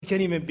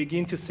can't even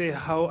begin to say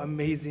how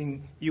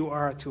amazing you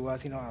are to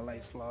us in our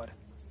lives, Lord.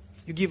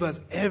 You give us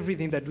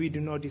everything that we do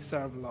not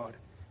deserve, Lord.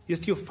 You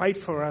still fight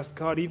for us,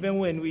 God, even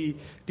when we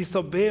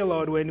disobey,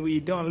 Lord, when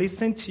we don't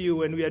listen to you,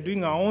 when we are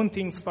doing our own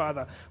things,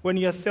 Father. When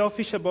you are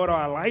selfish about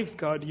our lives,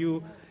 God,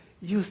 you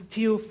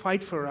still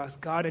fight for us,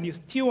 God, and you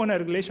still want a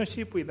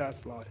relationship with us,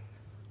 Lord.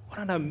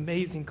 What an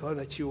amazing God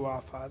that you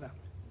are, Father.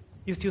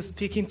 You're still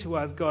speaking to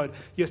us, God.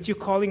 You're still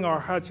calling our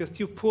hearts. You're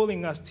still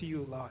pulling us to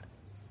you, Lord.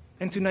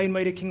 And tonight,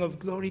 mighty King of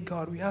glory,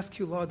 God, we ask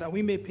you, Lord, that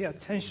we may pay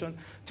attention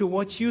to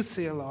what you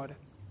say, Lord.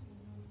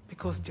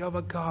 Because,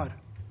 Jehovah God,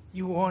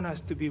 you want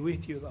us to be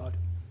with you, Lord.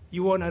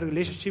 You want a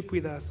relationship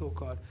with us, oh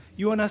God.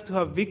 You want us to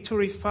have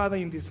victory, Father,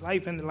 in this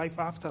life and the life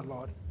after,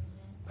 Lord.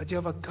 But,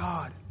 Jehovah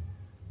God,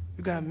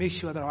 we got to make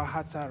sure that our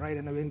hearts are right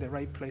and we're in the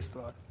right place,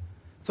 Lord.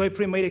 So I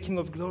pray, mighty King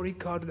of glory,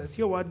 God, that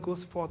your word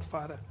goes forth,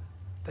 Father.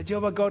 That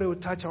Jehovah God, it will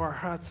touch our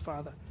hearts,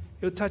 Father.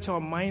 It will touch our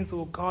minds,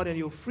 oh God, and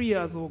it will free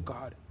us, oh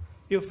God.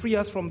 It will free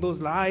us from those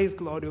lies,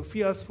 Lord. It will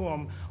free us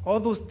from all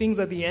those things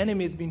that the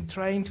enemy has been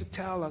trying to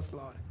tell us,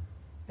 Lord.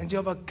 And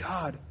Jehovah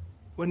God,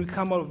 when we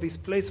come out of this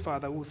place,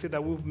 Father, we'll say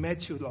that we've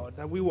met you, Lord,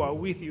 that we were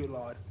with you,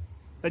 Lord.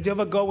 That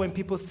Jehovah God, when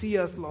people see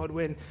us, Lord,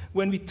 when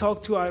we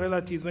talk to our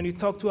relatives, when we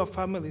talk to our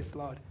families,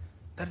 Lord,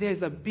 that there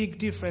is a big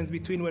difference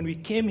between when we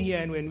came here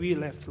and when we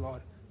left,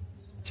 Lord.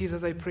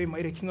 Jesus, I pray,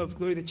 mighty King of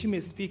glory, that you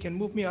may speak and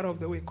move me out of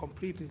the way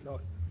completely,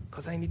 Lord,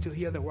 because I need to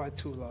hear the word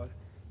too, Lord.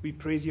 We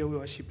praise you, we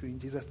worship you in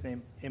Jesus'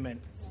 name. Amen.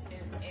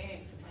 Amen.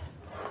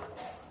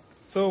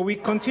 So we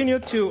continue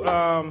to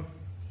all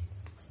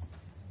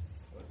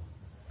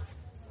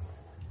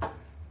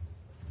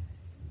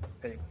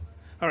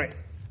right.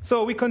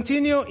 So we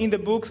continue in the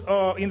book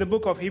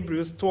of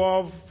Hebrews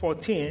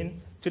 12:14.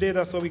 Today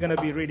that's what we're going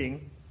to be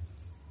reading.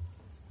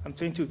 I'm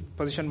trying to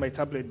position my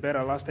tablet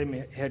better. Last time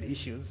I had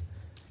issues.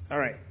 All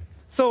right.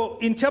 So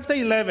in chapter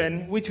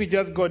 11, which we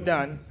just got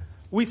done,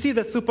 we see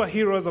the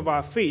superheroes of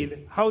our faith,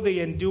 how they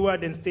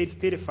endured and stayed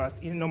steadfast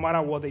no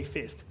matter what they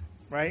faced,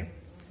 right?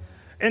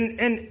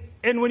 And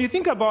when you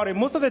think about it,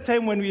 most of the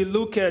time when we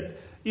look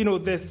at, the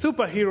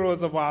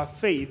superheroes of our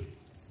faith,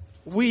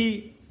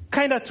 we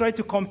kind of try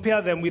to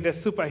compare them with the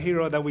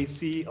superhero that we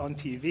see on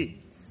TV,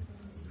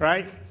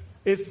 right?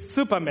 It's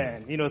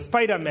Superman,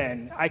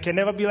 Spider-Man. I can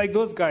never be like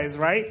those guys,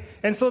 right?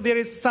 And so there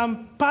is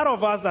some part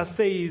of us that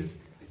says,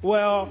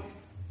 well,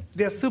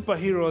 they're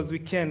superheroes. We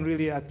can't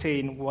really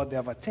attain what they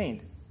have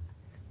attained.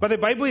 But the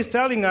Bible is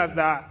telling us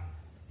that,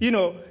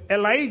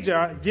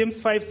 Elijah, James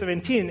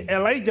 5:17,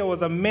 Elijah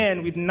was a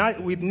man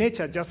with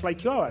nature just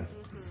like yours.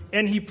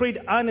 And he prayed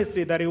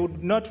earnestly that it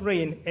would not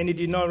rain, and it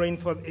did not rain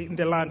in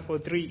the land for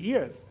 3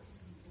 years.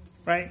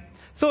 Right?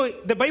 So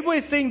the Bible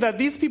is saying that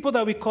these people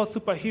that we call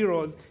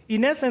superheroes,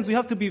 in essence, we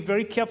have to be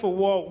very careful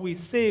what we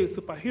say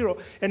superhero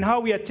and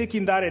how we are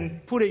taking that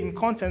and put it in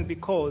context,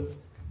 because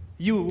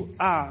you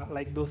are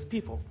like those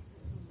people.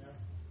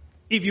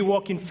 If you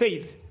walk in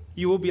faith,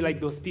 you will be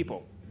like those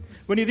people.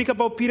 When you think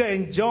about Peter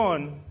and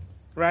John,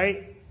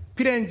 right?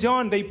 Peter and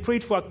John, they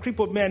prayed for a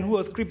crippled man who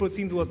was crippled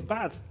since he was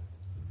birth.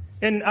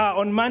 And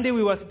on Monday,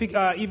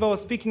 Eva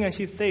was speaking, and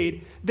she said,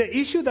 the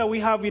issue that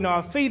we have in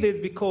our faith is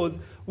because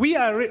we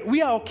are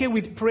okay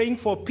with praying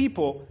for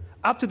people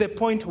up to the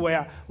point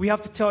where we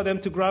have to tell them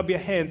to grab your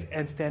hands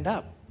and stand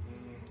up.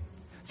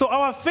 So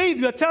our faith,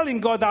 we are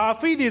telling God that our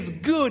faith is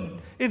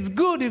good. It's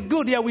good, it's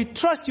good. Yeah, we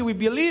trust you, we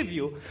believe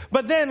you.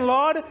 But then,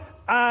 Lord,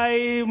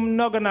 I'm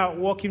not going to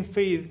walk in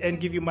faith and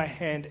give you my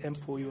hand and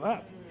pull you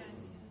up.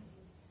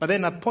 But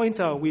then at point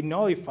we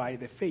nullify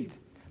the faith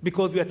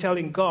because we are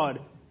telling God,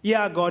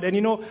 yeah, God, and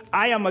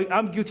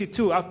I'm guilty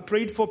too. I've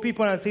prayed for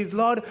people and I says,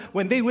 Lord,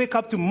 when they wake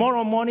up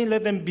tomorrow morning,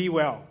 let them be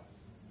well.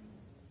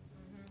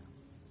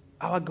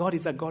 Our God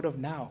is a God of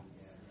now.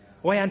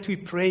 Why aren't we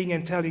praying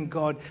and telling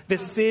God the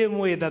same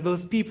way that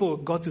those people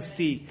got to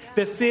see,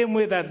 the same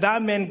way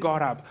that man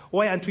got up?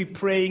 Why aren't we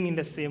praying in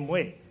the same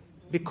way?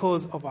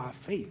 Because of our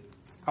faith.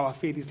 Our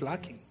faith is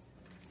lacking.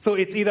 So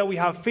it's either we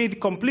have faith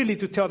completely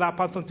to tell that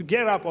person to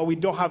get up, or we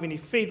don't have any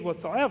faith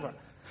whatsoever.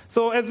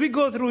 So as we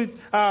go through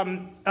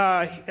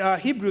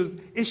Hebrews,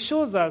 it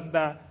shows us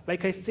that,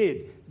 like I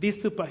said,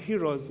 these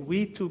superheroes,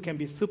 we too can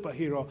be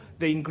superhero.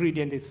 The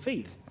ingredient is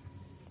faith.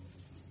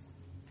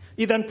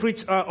 Ethan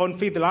preached on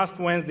faith last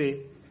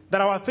Wednesday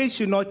that our faith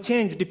should not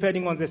change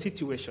depending on the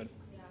situation.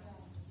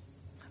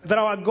 That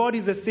our God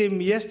is the same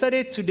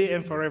yesterday, today,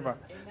 and forever.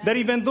 Amen. That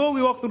even though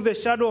we walk through the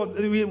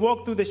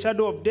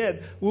shadow of death,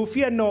 we will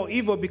fear no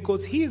evil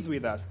because He is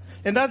with us.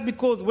 And that's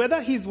because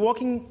whether He's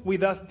walking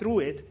with us through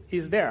it,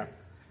 He's there.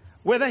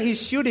 Whether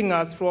He's shooting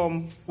us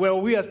from where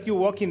we are still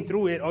walking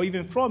through it, or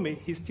even from it,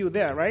 He's still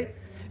there, right?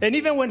 And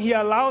even when He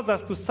allows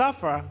us to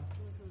suffer,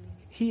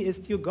 He is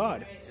still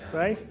God,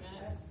 right?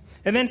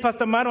 And then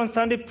Pastor Matt on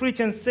Sunday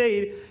preached and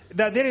said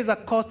that there is a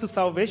cost to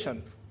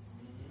salvation.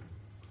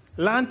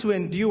 Learn to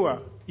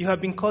endure. You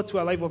have been called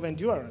to a life of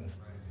endurance.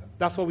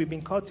 That's what we've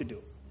been called to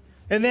do.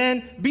 And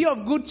then be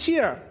of good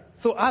cheer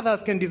so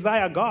others can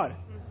desire God.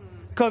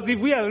 Because if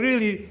we are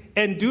really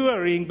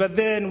enduring, but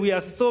then we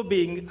are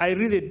sobbing, I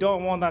really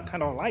don't want that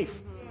kind of life.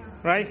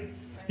 Right?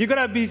 You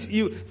gotta be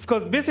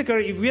because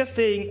basically, if we are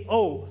saying,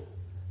 "Oh,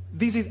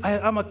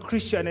 I'm a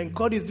Christian and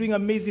God is doing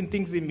amazing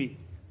things in me,"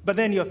 but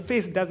then your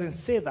face doesn't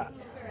say that,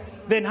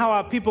 then how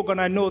are people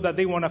gonna know that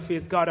they want to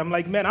face God? I'm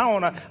like, man,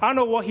 I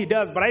know what He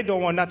does, but I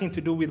don't want nothing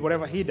to do with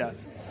whatever He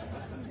does.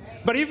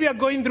 But if we are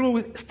going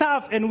through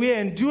stuff and we are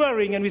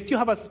enduring and we still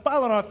have a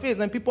smile on our face,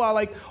 and people are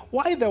like,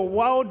 why in the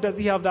world does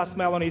he have that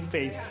smile on his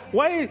face?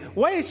 Why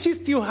is she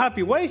still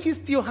happy? Why is she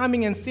still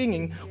humming and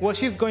singing while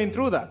she's going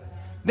through that?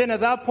 Then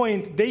at that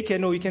point, they can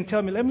know. You can tell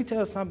me, let me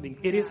tell you something.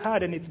 It is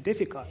hard and it's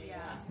difficult.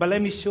 But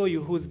let me show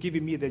you who's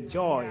giving me the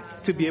joy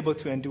to be able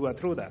to endure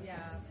through that.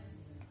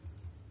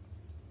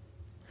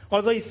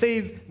 Also, it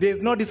says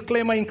there's no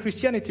disclaimer in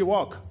Christianity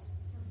walk.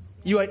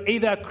 You are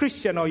either a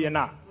Christian or you're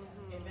not.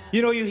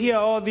 You know, you hear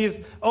all these,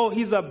 oh,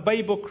 he's a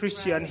Bible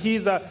Christian,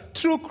 he's a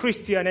true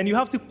Christian, and you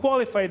have to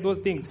qualify those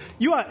things.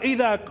 You are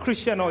either a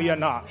Christian or you're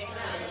not.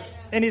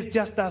 And it's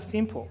just that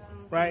simple,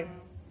 right?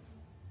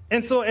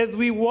 And so as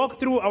we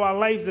walk through our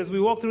lives, as we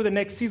walk through the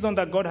next season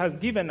that God has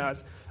given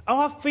us,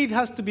 our faith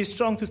has to be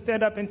strong to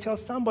stand up and tell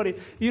somebody,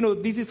 you know,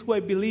 this is who I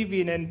believe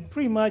in, and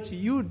pretty much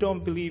you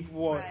don't believe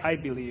what I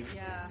believe.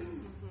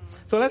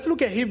 So let's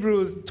look at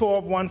Hebrews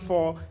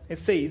 12:1-4. It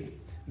says,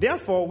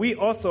 therefore, we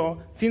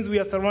also, since we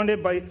are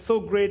surrounded by so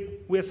great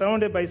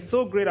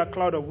a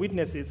cloud of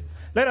witnesses,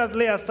 let us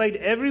lay aside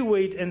every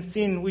weight and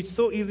sin which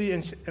so easily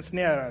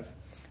ensnares us,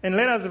 and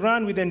let us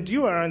run with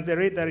endurance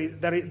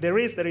the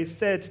race that is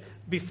set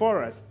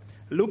before us,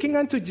 looking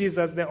unto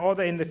Jesus, the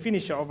author and the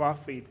finisher of our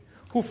faith,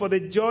 who for the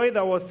joy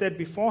that was set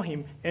before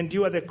him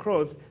endured the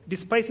cross,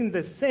 despising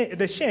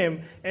the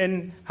shame,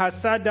 and has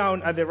sat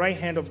down at the right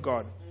hand of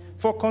God.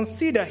 For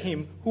consider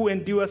him who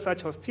endures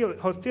such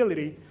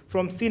hostility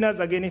from sinners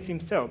against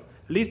himself,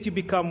 lest you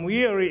become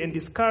weary and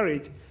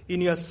discouraged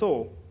in your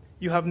soul.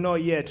 You have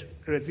not yet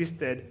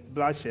resisted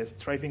bloodshed,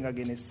 striving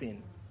against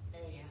sin.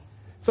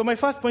 So my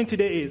first point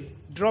today is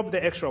drop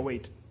the extra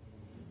weight.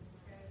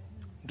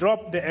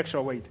 Drop the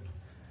extra weight.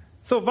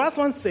 So verse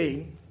 1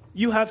 saying,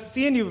 you have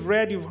seen, you've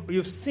read,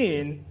 you've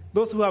seen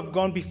those who have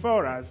gone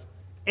before us,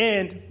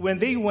 and when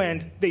they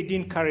went, they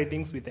didn't carry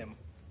things with them.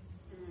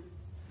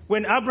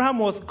 When Abraham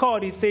was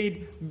called, he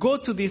said, go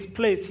to this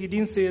place. He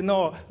didn't say,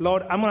 no,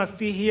 Lord, I'm going to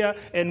stay here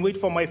and wait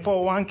for my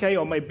 401k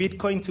or my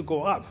Bitcoin to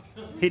go up.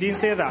 He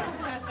didn't say that.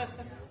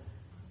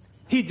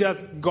 He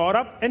just got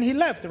up and he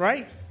left,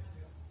 right?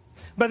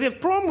 But the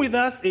problem with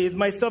us is,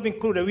 myself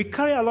included, we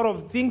carry a lot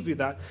of things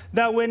with us.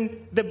 That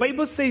when the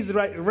Bible says,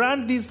 right,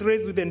 run this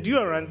race with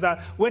endurance,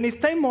 that when it's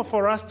time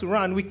for us to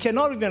run, we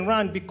cannot even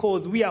run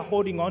because we are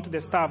holding on to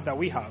the stuff that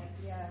we have.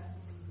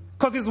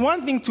 Because it's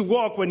one thing to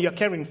walk when you're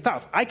carrying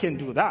stuff. I can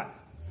do that.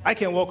 I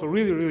can walk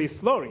really, really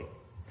slowly.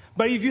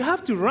 But if you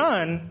have to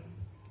run,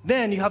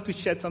 then you have to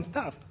shed some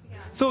stuff.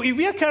 So if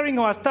we are carrying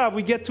our stuff,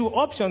 we get two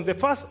options. The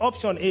first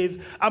option is,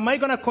 am I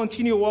going to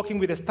continue walking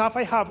with the stuff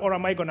I have, or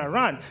am I going to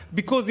run?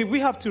 Because if we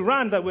have to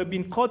run, that we've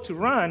been called to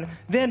run,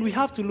 then we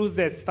have to lose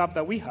the stuff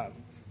that we have.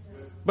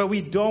 But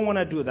we don't want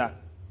to do that.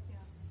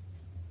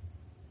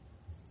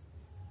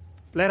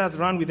 Let us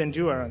run with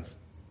endurance.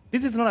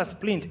 This is not a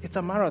sprint, it's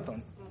a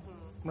marathon.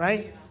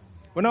 Right?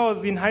 When I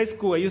was in high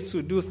school, I used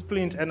to do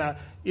sprint, and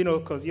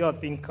because you all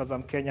think because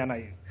I'm Kenyan,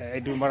 I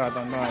do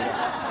marathon.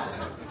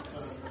 No,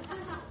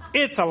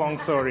 it's a long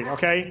story,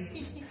 okay?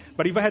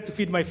 But if I had to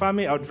feed my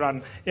family, I would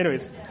run.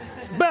 Anyways.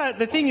 But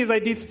the thing is, I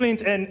did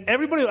sprint, and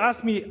everybody would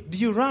ask me, do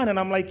you run? And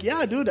I'm like,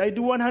 yeah, dude, I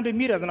do 100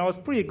 meters, and I was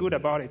pretty good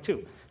about it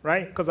too,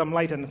 right? Because I'm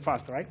light and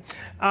fast, right?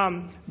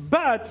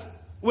 But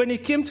when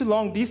it came to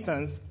long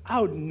distance, I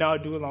would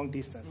not do long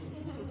distance.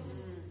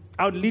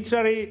 I would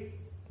literally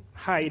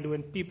hide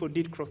when people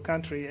did cross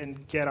country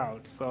and get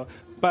out.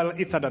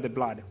 But it's under the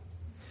blood.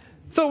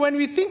 So when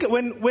we think,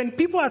 when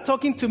people are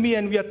talking to me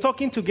and we are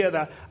talking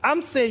together,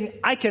 I'm saying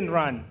I can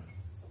run.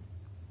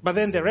 But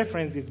then the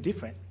reference is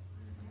different.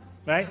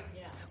 Right?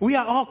 Yeah. We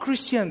are all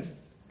Christians.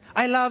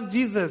 I love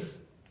Jesus.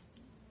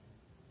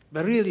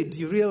 But really, do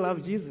you really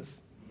love Jesus?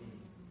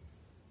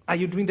 Are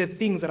you doing the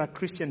things that a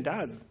Christian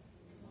does?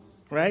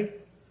 Right?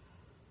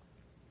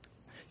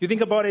 You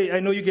think about it,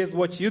 I know you guys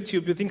watch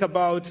YouTube, you think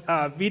about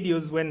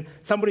videos when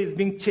somebody is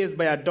being chased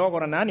by a dog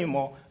or an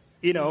animal,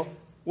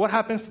 what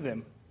happens to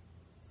them?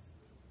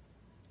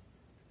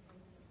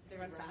 They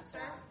run faster?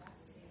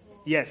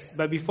 Yes,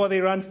 but before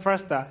they run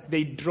faster,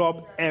 they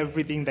drop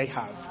everything they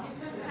have.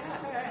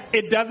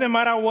 It doesn't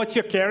matter what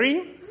you're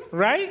carrying,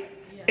 right?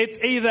 It's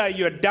either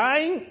you're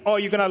dying or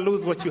you're going to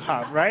lose what you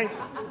have, right?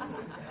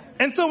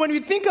 And so when we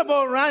think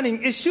about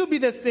running, it should be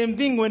the same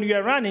thing when we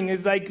are running.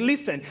 It's like,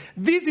 listen,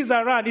 this is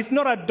a run. It's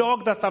not a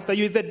dog that's after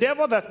you. It's the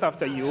devil that's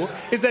after you.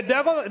 It's the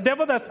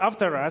devil that's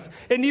after us.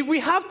 And if we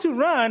have to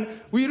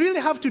run, we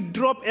really have to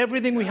drop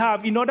everything we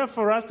have in order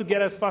for us to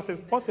get as fast as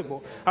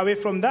possible away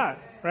from that,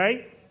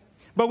 right?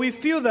 But we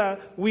feel that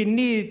we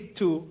need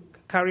to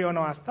carry on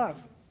our stuff.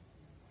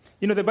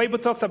 The Bible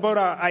talks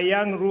about a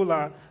young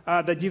ruler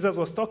that Jesus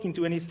was talking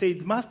to, and he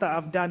says, Master,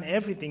 I've done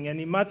everything.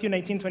 And in Matthew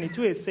 19:22,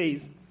 it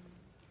says,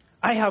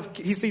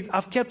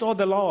 I've kept all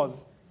the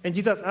laws. And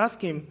Jesus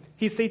asked him,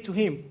 he said to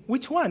him,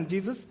 which one,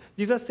 Jesus?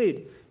 Jesus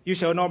said, You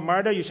shall not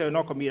murder, you shall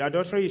not commit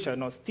adultery, you shall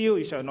not steal,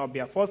 you shall not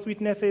bear false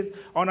witnesses,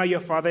 honor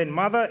your father and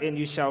mother, and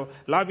you shall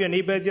love your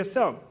neighbor as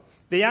yourself.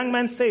 The young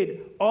man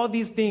said, all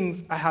these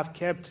things I have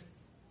kept.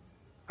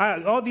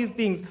 All these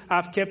things I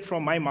have kept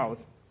from my mouth.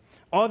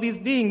 All these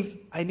things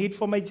I need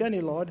for my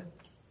journey, Lord.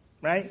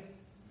 Right?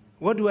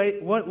 What do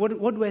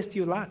I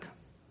still lack?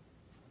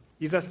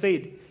 Jesus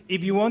said,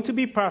 if you want to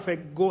be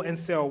perfect, go and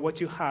sell what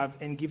you have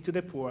and give to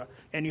the poor,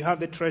 and you have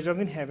the treasures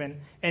in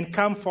heaven, and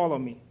come follow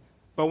me.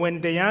 But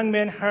when the young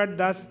man heard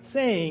that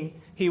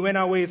saying, he went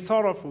away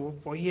sorrowful,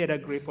 for he had a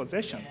great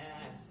possession.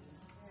 Yes.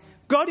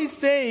 God is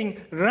saying,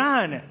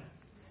 run.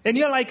 And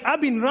you're like,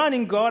 I've been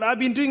running, God. I've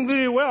been doing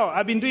really well.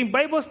 I've been doing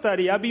Bible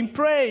study. I've been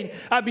praying.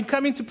 I've been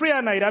coming to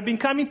prayer night. I've been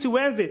coming to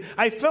Wednesday.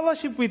 I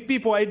fellowship with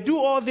people. I do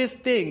all these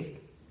things.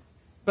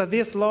 But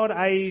this, Lord,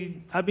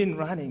 I've been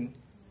running.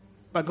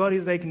 But God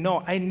is like,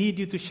 no, I need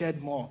you to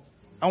shed more.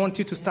 I want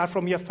you to start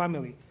from your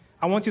family.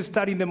 I want you to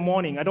start in the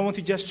morning. I don't want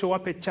you to just show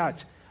up at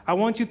church. I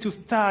want you to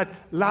start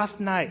last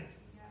night,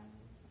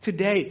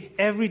 today,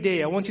 every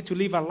day. I want you to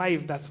live a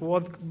life that's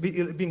worth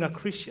being a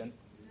Christian.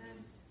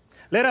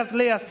 Let us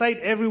lay aside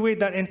every weight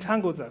that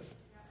entangles us.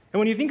 And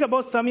when you think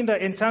about something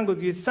that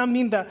entangles you, it's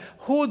something that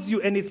holds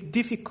you and it's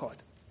difficult.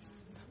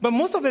 But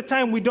most of the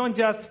time, we don't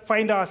just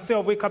find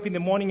ourselves, wake up in the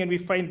morning and we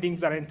find things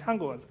that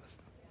entangle us.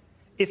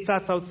 It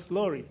starts out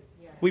slowly.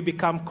 We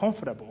become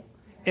comfortable.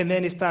 And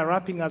then it starts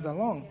wrapping us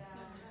along.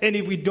 And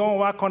if we don't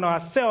work on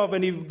ourselves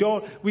and if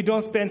we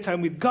don't spend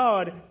time with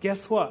God,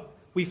 guess what?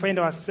 We find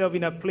ourselves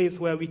in a place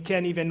where we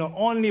can't even not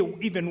only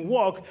even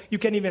walk, you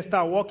can't even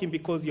start walking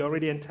because you're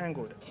already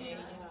entangled. Yeah.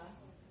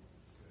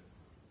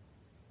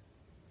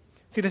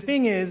 See, the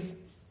thing is,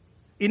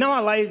 in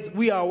our lives,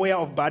 we are aware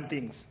of bad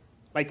things,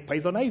 like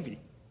poison ivy.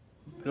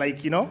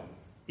 Like,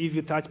 if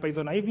you touch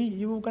poison ivy,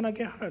 you're going to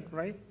get hurt,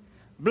 right?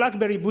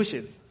 Blackberry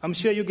bushes. I'm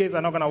sure you guys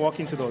are not going to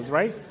walk into those,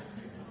 right?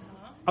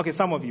 Okay,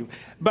 some of you.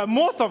 But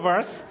most of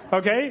us,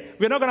 okay,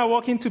 we're not going to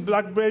walk into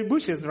blackberry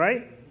bushes,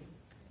 right?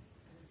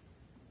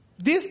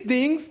 These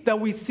things that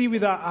we see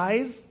with our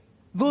eyes,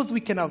 those we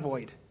can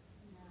avoid.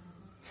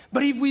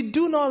 But if we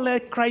do not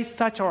let Christ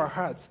touch our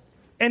hearts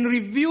and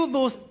reveal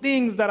those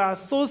things that are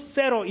so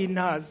settled in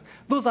us,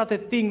 those are the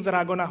things that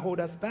are going to hold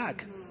us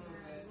back.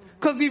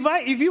 Because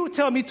if you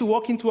tell me to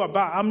walk into a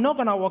bar, I'm not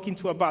going to walk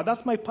into a bar.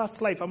 That's my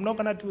past life. I'm not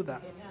going to do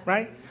that,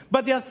 right?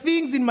 But there are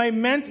things in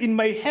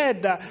my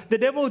head that the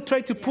devil will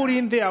try to put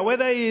in there,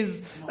 whether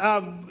it's,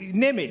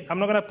 name it. I'm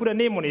not going to put a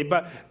name on it,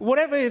 but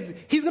whatever it is,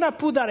 he's going to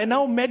put that and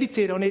I'll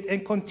meditate on it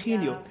and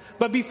continue.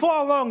 But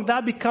before long,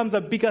 that becomes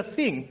a bigger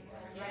thing.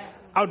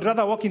 I would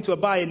rather walk into a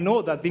bar and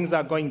know that things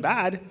are going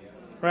bad,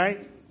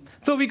 right?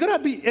 So we're going to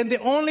be, and the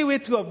only way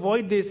to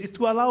avoid this is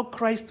to allow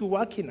Christ to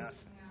work in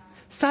us.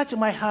 Search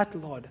my heart,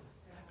 Lord.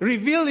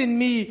 Reveal in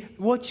me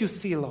what you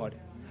see, Lord.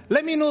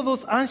 Let me know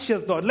those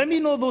anxious, Lord. Let me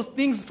know those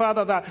things,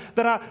 Father, that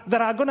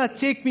are going to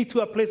take me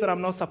to a place that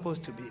I'm not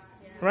supposed to be.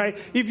 Right?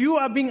 If you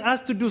are being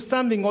asked to do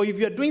something or if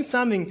you're doing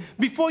something,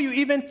 before you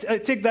even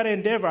take that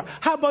endeavor,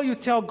 how about you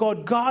tell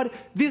God, God,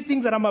 these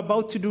things that I'm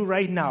about to do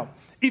right now,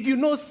 if you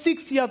know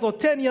 6 years or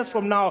 10 years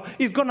from now,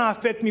 it's going to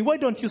affect me, why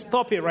don't you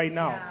stop it right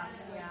now?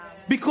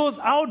 Because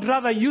I would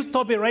rather you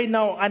stop it right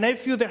now and I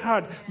feel the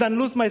hurt than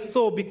lose my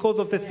soul because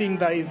of the thing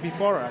that is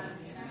before us.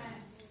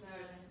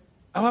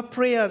 Our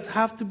prayers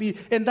have to be,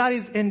 and that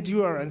is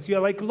endurance. You're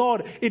like,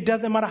 Lord, it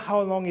doesn't matter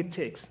how long it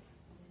takes.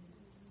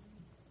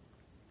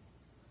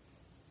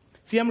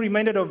 See, I'm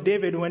reminded of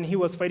David when he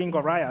was fighting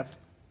Goliath.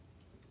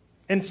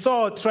 And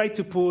Saul tried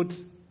to put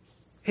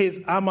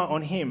his armor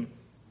on him.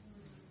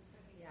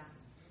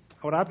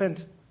 What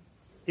happened?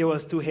 It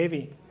was too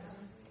heavy.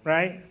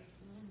 Right?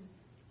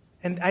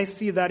 And I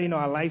see that in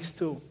our lives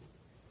too.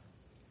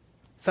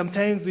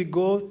 Sometimes we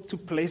go to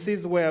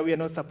places where we are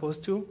not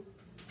supposed to.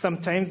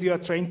 Sometimes you are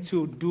trying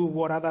to do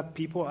what other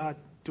people are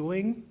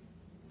doing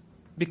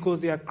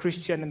because they are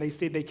Christian and they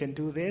say they can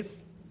do this.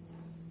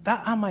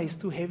 That armor is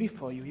too heavy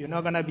for you. You're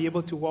not going to be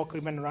able to walk or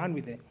even run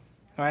with it.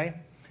 Right?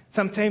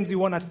 Sometimes you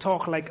want to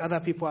talk like other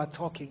people are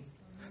talking.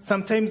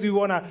 Sometimes we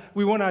want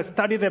to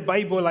study the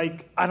Bible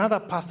like another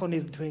person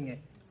is doing it.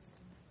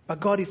 But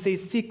God is saying,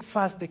 seek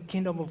first the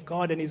kingdom of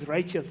God and his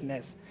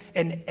righteousness,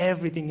 and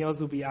everything else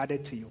will be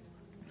added to you.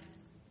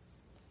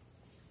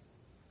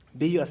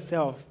 Be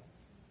yourself.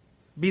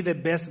 Be the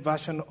best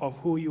version of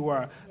who you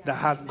are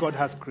that God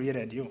has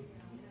created you.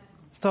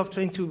 Stop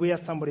trying to wear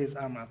somebody's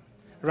armor.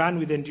 Run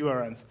with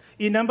endurance.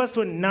 In Numbers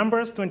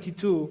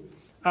 22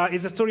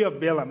 is the story of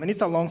Balaam. And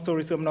it's a long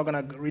story, so I'm not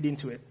going to read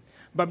into it.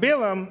 But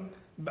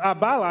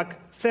Balak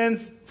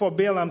sends for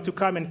Balaam to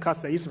come and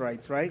cast the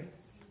Israelites, right?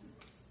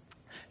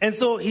 And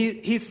so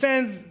he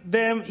sends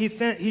them. He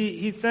sends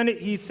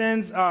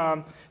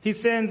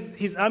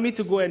his army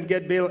to go and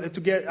get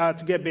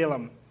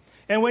Balaam.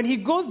 And when he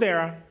goes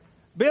there,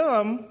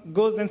 Balaam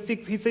goes and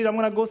seeks. He says, "I'm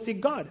going to go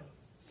seek God."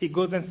 He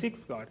goes and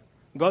seeks God.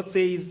 God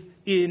says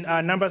in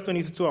Numbers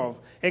 22:12,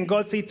 and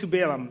God said to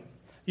Balaam,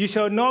 "You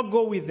shall not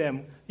go with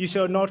them. You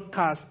shall not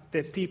cast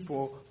the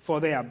people, for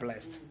they are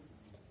blessed."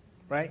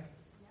 Right?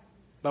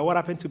 But what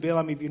happened to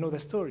Balaam if you know the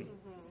story?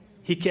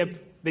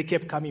 they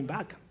kept coming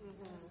back.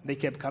 They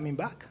kept coming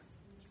back.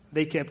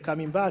 They kept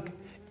coming back.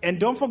 And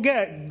don't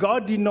forget,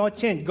 God did not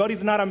change. God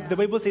is not the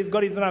Bible says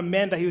God is not a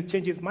man that he will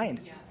change his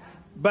mind. Yeah.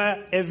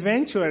 But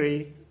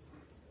eventually,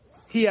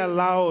 he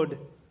allowed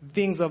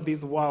things of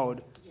this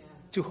world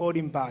to hold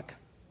him back,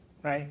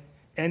 right?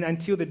 And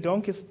until the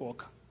donkey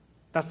spoke,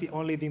 that's the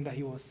only thing that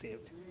he was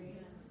saved.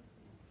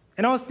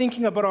 And I was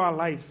thinking about our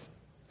lives.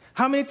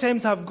 How many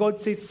times have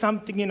God said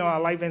something in our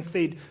life and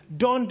said,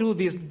 don't do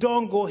this,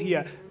 don't go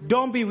here,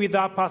 don't be with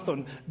that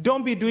person,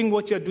 don't be doing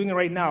what you're doing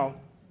right now.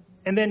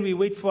 And then we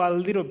wait for a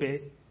little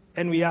bit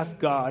and we ask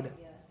God,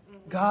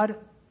 God,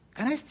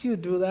 can I still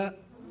do that?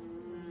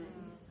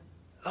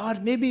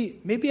 Lord,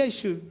 maybe I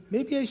should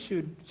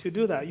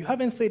do that. You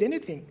haven't said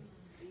anything.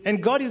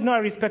 And God is not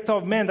a respecter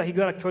of men that he's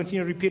going to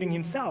continue repeating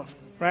himself,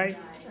 right?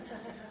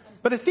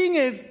 But the thing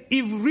is,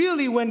 if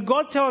really when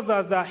God tells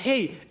us that,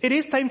 hey, it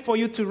is time for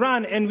you to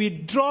run, and we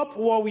drop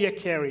what we are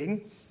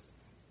carrying,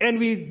 and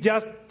we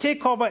just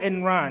take over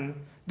and run,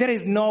 there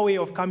is no way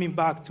of coming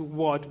back to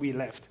what we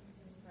left.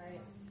 Right.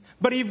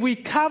 But if we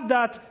have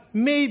that,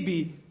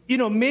 maybe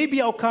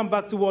I'll come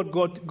back to what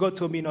God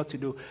told me not to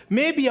do.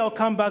 Maybe I'll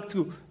come back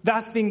to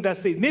that thing that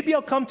says, maybe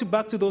I'll come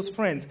back to those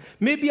friends.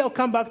 Maybe I'll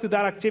come back to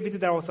that activity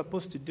that I was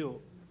supposed to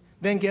do.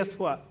 Then guess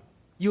what?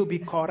 You'll be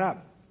caught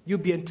up. You'll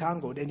be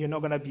entangled and you're not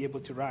going to be able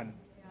to run.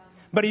 Yeah.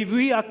 But if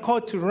we are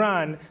called to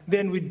run,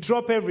 then we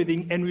drop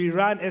everything and we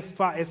run as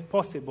far as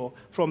possible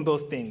from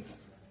those things.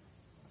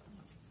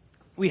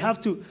 We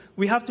have to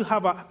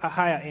have a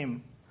higher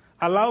aim.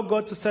 Allow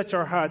God to search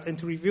our heart and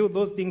to reveal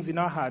those things in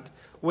our heart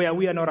where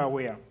we are not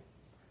aware.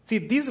 See,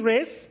 this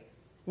race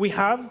we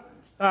have,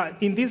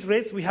 in this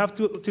race we have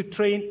to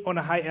train on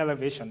a high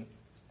elevation.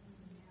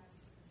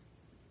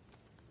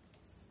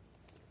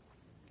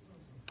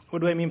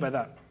 What do I mean by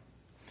that?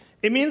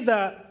 It means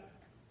that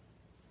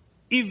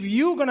if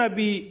you're going to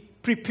be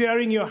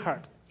preparing your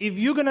heart, if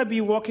you're going to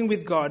be walking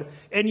with God,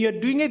 and you're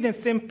doing it in the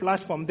same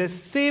platform, the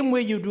same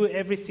way you do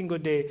every single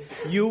day,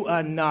 you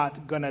are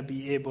not going to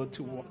be able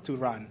to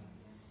run.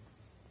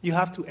 You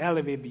have to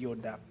elevate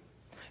beyond that.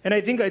 And I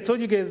think I told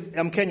you guys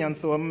I'm Kenyan,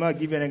 so I'm going to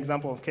give you an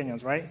example of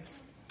Kenyans, right?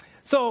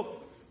 So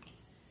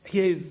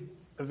here is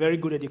a very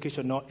good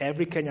education. Not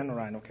every Kenyan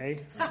run,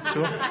 okay?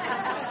 True?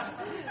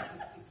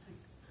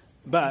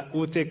 But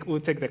we'll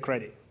take the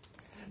credit.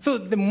 So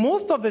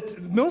most of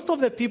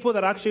the people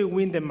that actually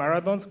win the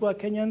marathons who are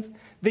Kenyans,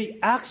 they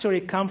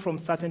actually come from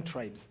certain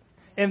tribes.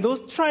 And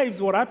those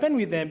tribes, what happened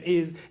with them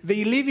is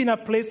they live in a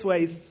place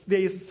where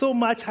there is so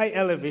much high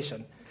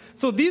elevation.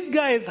 So these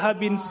guys have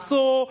been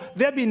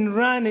they've been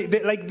running,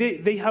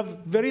 they have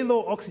very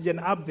low oxygen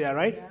up there,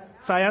 right? Yeah.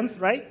 Science,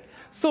 right?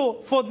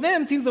 So for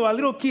them, since they were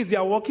little kids, they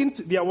are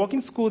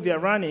walking school, they are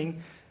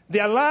running,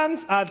 their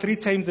lungs are 3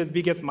 times as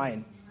big as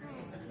mine,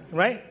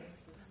 right?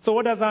 So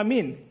what does that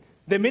mean?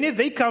 The minute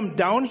they come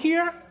down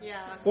here,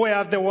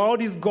 where the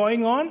world is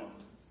going on,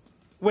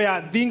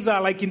 where things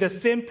are like in the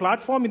same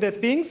platform, in the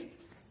things,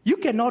 you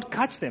cannot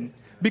catch them.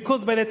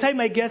 Because by the time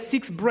I get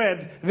 6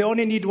 bread, they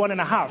only need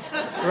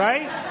 1.5,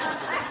 right?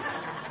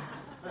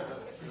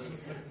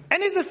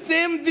 And it's the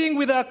same thing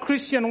with our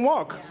Christian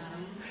walk.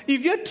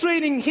 If you're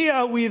training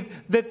here with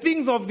the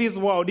things of this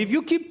world, if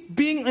you keep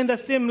being in the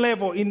same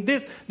level, in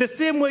this, the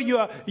same way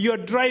you're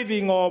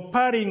driving or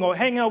partying or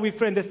hanging out with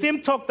friends, the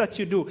same talk that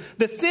you do,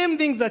 the same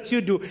things that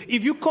you do,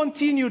 if you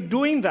continue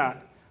doing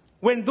that,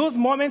 when those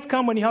moments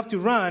come when you have to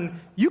run,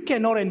 you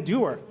cannot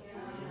endure.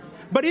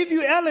 But if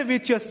you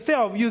elevate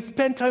yourself, you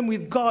spend time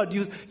with God,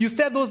 you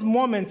set those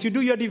moments, you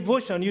do your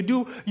devotion, you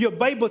do your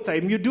Bible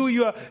time, you do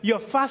your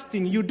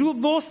fasting, you do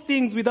those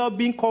things without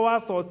being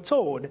coerced or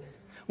told.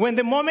 When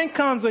the moment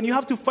comes when you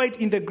have to fight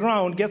in the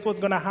ground, guess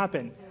what's going to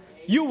happen?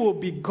 You will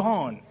be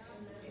gone.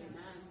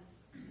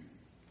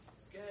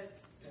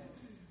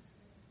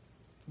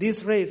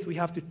 This race, we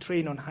have to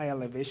train on high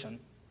elevation.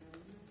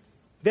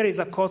 There is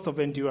a cost of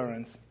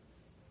endurance.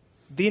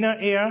 Thinner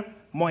air,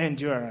 more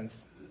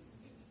endurance.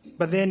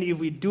 But then if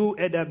we do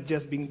end up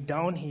just being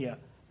down here,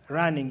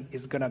 running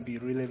is going to be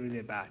really,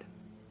 really bad.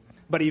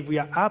 But if we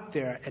are up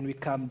there and we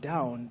come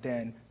down,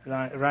 then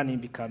running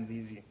becomes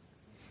easy.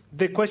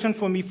 The question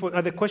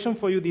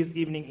for you this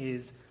evening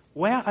is,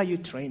 where are you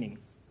training?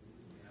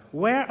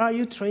 Where are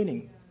you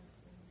training?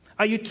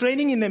 Are you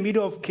training in the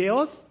middle of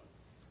chaos?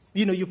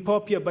 You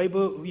pop your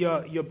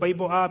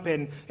Bible up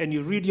and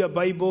you read your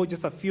Bible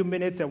just a few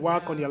minutes and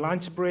work on your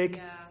lunch break,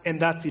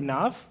 and that's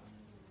enough.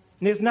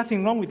 And there's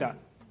nothing wrong with that.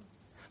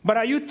 But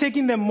are you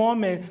taking the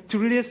moment to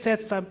really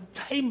set some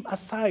time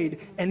aside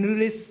and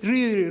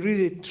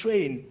really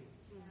train?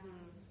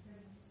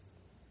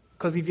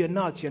 Because if you're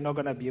not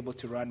going to be able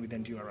to run with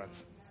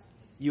endurance.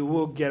 You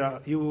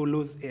will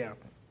lose air.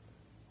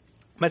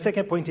 My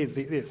second point is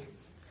this.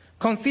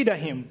 Consider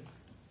him.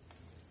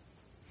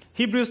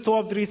 Hebrews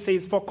 12:3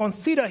 says, "For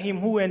consider him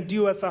who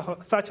endures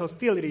such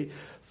hostility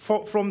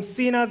from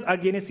sinners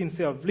against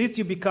himself, lest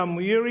you become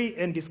weary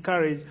and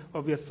discouraged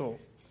of your soul."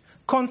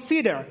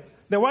 Consider.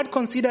 The word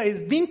consider is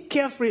think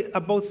carefully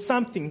about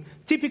something,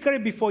 typically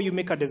before you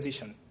make a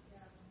decision.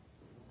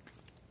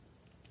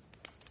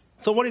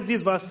 So what is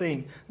this verse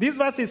saying? This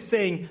verse is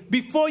saying,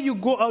 before you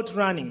go out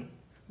running,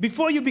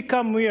 before you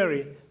become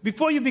weary,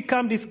 before you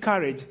become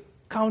discouraged,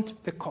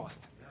 count the cost.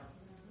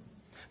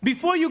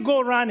 Before you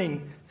go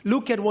running,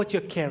 look at what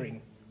you're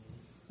carrying.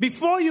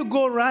 Before you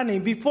go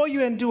running, before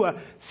you endure,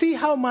 see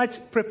how much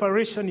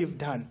preparation you've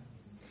done.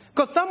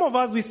 Because some of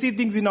us, we see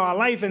things in our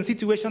life and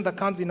situations that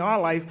comes in our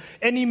life,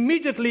 and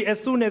immediately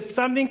as soon as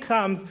something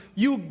comes,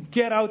 you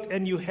get out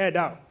and you head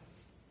out.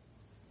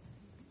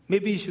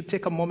 Maybe you should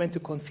take a moment to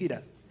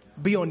consider.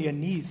 Be on your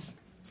knees.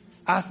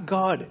 Ask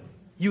God,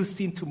 you've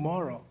seen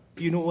tomorrow.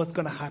 You know what's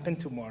going to happen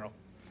tomorrow.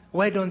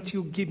 Why don't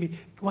you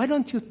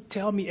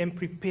tell me and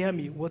prepare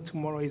me what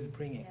tomorrow is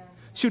bringing? Yeah.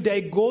 Should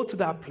I go to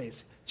that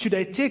place? Should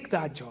I take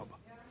that job?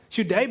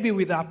 Should I be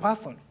with that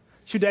person?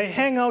 Should I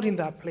hang out in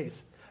that place?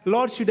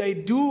 Lord, should I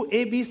do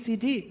A, B, C,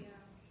 D?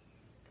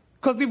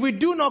 Because if we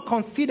do not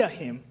consider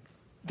him,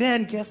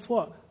 then guess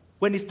what?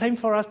 When it's time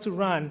for us to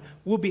run,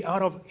 we'll be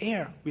out of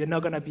air. We are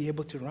not going to be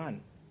able to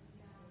run.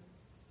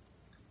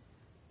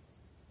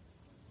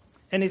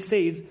 And it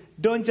says,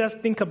 don't just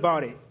think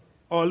about it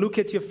or look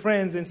at your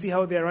friends and see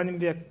how they're running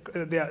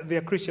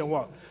their Christian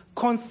walk.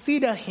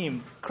 Consider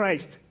him,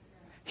 Christ.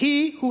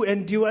 He who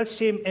endures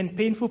shame and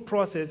painful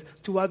process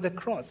towards the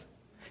cross.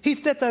 He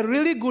set a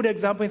really good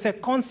example and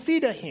said,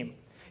 consider him.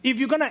 If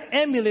you're going to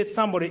emulate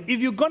somebody, if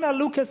you're going to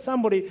look at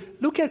somebody,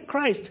 look at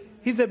Christ.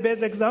 He's the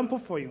best example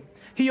for you.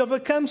 He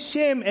overcame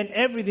shame and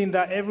everything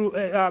that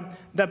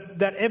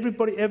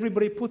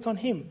everybody puts on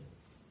him.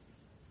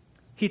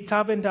 He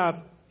toughened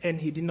up and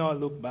he did not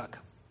look back.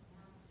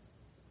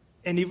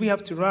 And if we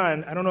have to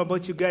run, I don't know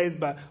about you guys,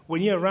 but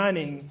when you're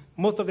running,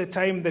 most of the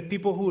time the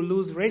people who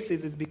lose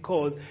races is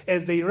because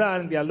as they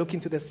run, they are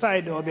looking to the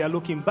side or they are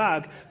looking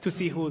back to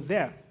see who's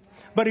there.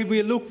 But if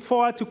we look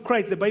forward to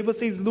Christ, the Bible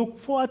says look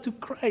forward to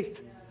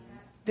Christ,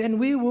 then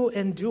we will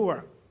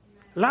endure.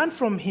 Learn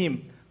from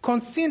him.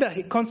 Consider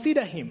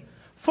him.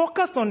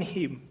 Focus on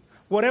him.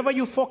 Whatever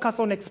you focus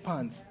on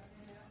expands.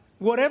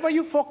 Whatever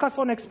you focus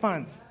on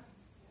expands.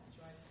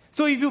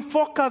 So if you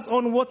focus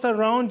on what's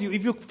around you,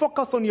 if you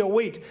focus on your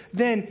weight,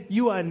 then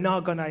you are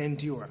not going to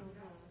endure.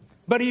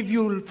 But if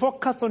you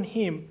focus on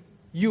him,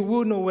 you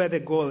will know where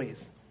the goal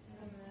is.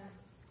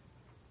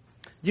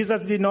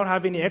 Jesus did not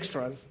have any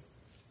extras.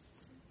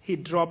 He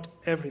dropped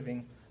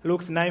everything.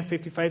 Luke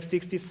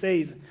 9:55-60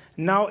 says,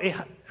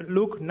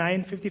 Luke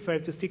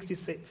 9:55 to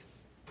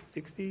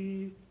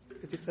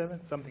 57,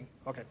 something.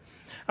 Okay.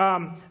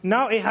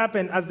 Now it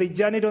happened as they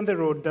journeyed on the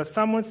road that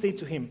someone said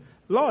to him,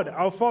 Lord,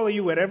 I'll follow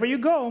you wherever you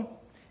go.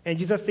 And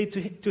Jesus said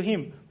to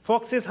him,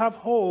 foxes have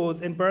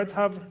holes and birds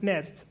have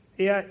nests.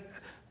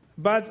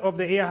 Birds of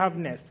the air have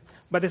nests.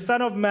 But the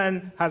Son of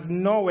Man has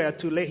nowhere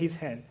to lay his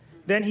head.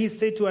 Then he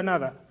said to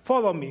another,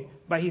 follow me.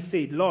 But he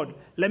said, Lord,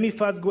 let me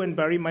first go and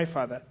bury my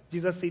father.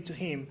 Jesus said to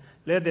him,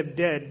 let the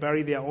dead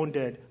bury their own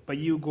dead, but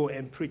you go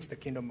and preach the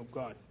kingdom of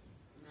God.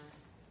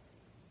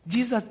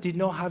 Jesus did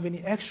not have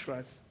any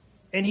extras.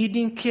 And he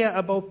didn't care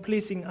about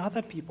pleasing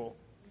other people.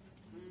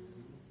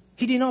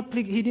 He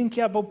didn't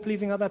care about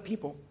pleasing other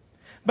people.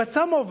 But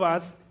some of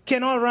us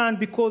cannot run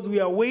because we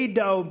are weighed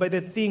down by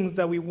the things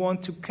that we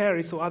want to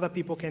carry so other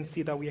people can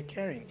see that we are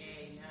carrying.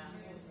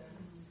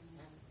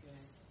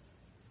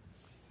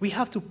 We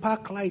have to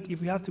pack light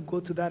if we have to go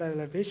to that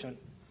elevation.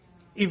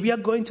 If we are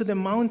going to the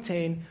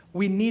mountain,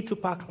 we need to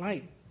pack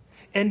light.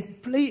 And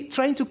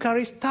trying to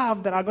carry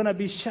stuff that are going to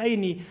be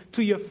shiny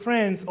to your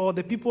friends or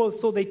the people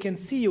so they can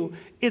see you,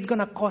 it's going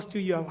to cost you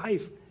your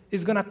life.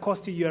 It's going to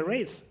cost you your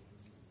race.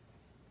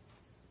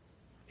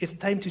 It's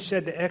time to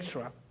shed the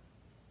extra.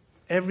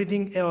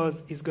 Everything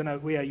else is going to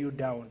wear you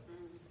down.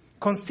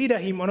 Consider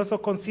him and also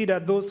consider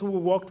those who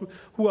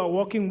are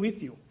walking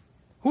with you.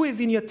 Who is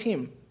in your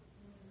team?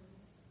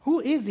 Who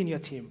is in your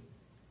team?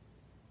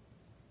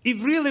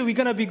 If really we're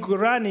going to be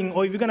running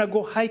or if we're going to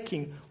go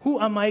hiking, who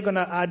am I going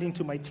to add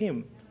into my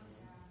team?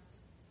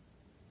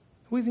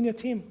 Who is in your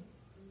team?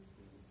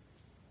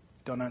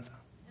 Don't answer.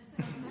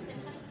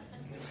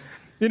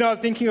 I was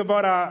thinking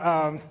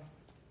about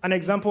an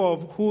example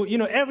of who,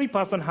 every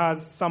person has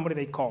somebody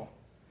they call.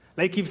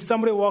 Like if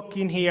somebody walk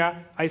in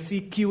here, I see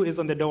Q is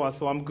on the door,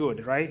 so I'm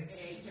good, right?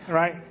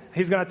 Right?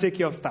 He's going to take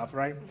care of stuff,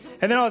 right?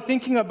 And then I was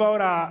thinking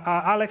about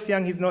Alex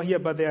Young. He's not here,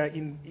 but they're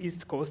in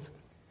East Coast.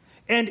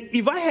 And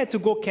if I had to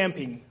go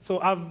camping,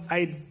 so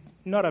I'm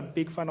not a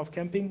big fan of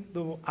camping,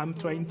 though I'm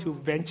trying to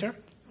venture,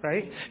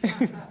 right?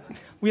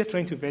 We are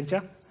trying to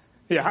venture.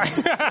 Yeah.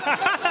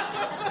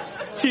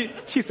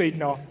 She said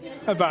no.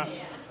 But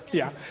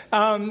yeah.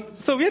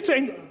 So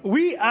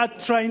we are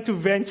trying to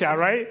venture,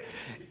 right?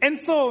 And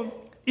so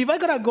if I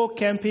gotta go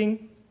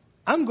camping,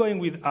 I'm going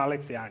with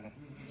Alex Young.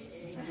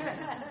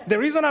 The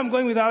reason I'm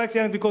going with Alex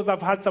Young is because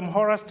I've had some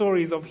horror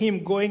stories of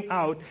him going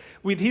out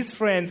with his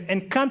friends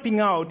and camping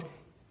out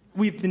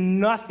with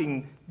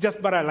nothing,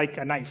 just but like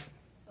a knife.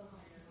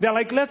 They're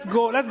like, let's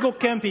go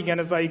camping.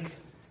 And it's like,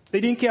 they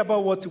didn't care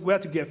about where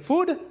to get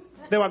food.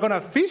 They were going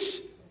to fish.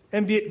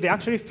 And they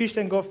actually fished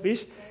and go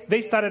fish.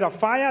 They started a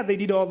fire. They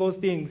did all those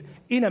things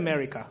in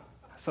America.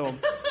 So,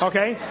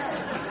 okay?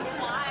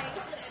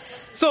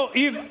 So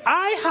if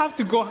I have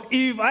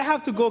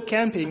to go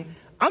camping,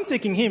 I'm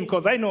taking him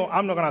because I know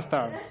I'm not going to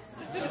starve.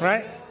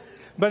 Right?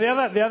 But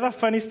the other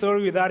funny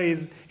story with that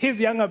is his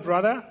younger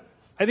brother,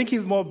 I think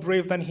he's more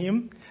brave than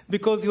him,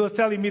 because he was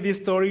telling me this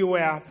story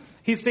where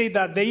he said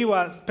that they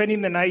were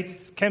spending the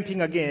night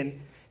camping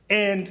again,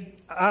 and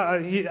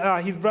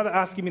his brother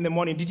asked him in the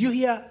morning, "Did you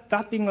hear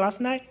that thing last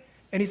night?"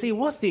 And he said,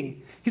 "What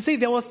thing?" He said,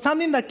 "There was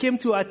something that came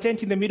to our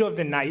tent in the middle of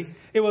the night.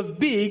 It was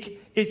big.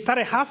 It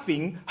started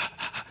huffing,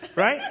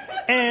 right?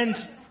 And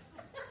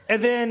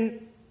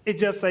then it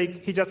just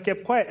like, he just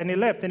kept quiet and he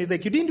left. And he's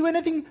like, 'You didn't do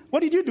anything? What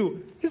did you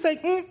do?' He's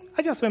like,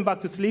 'I just went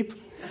back to sleep.'"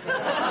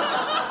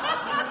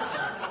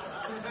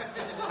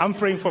 I'm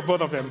praying for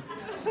both of them.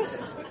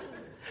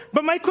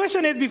 But my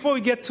question is, before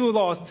we get too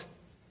lost,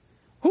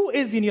 who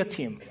is in your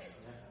team?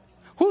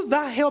 Who's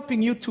that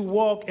helping you to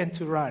walk and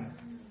to run?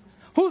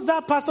 Who's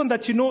that person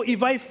that you know,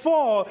 if I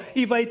fall,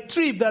 if I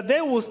trip, that they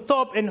will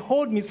stop and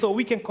hold me so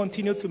we can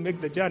continue to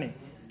make the journey?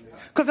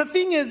 Because the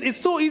thing is,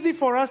 it's so easy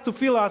for us to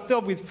fill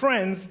ourselves with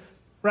friends,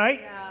 right?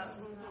 Yeah.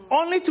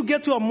 Only to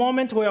get to a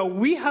moment where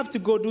we have to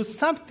go do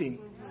something.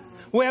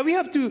 Where we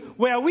have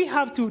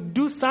to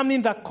do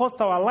something that costs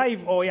our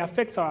life or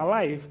affects our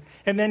life.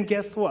 And then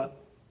guess what?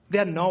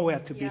 They're nowhere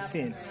to be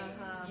seen.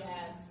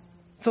 Yes.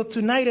 So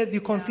tonight, as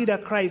you consider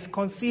Christ,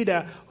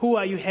 consider who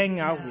are you hanging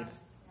out with.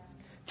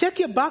 Check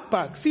your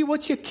backpack. See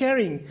what you're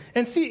carrying.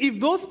 And see if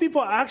those people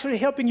are actually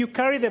helping you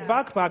carry the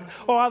backpack,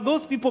 or are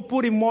those people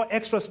putting more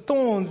extra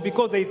stones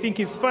because they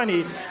think it's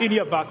funny in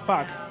your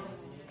backpack.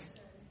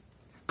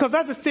 Because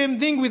that's the same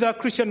thing with our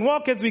Christian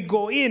walk as we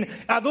go in.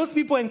 Are those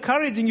people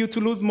encouraging you to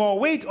lose more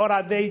weight, or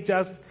are they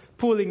just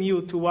pulling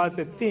you towards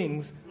the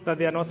things that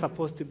they are not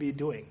supposed to be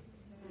doing?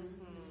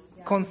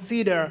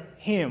 Consider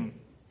him.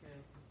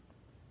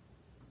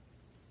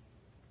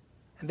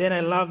 And then I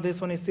love this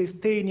when it says,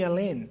 stay in your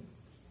lane.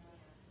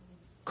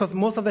 Because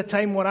most of the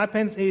time what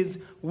happens is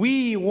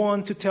we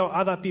want to tell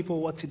other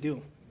people what to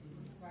do.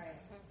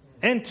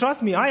 And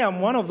trust me, I am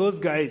one of those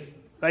guys.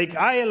 Like,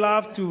 I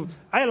love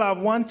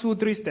 1, 2,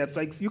 3 steps.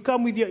 Like, you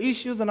come with your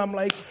issues and I'm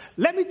like,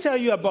 let me tell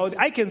you about it.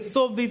 I can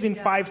solve this in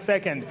 5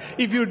 seconds.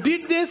 If you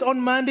did this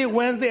on Monday,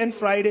 Wednesday, and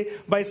Friday,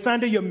 by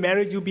Sunday your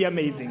marriage will be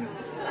amazing.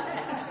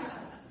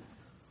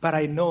 But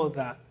I know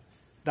that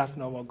that's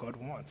not what God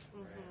wants.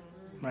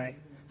 Right?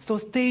 So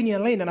stay in your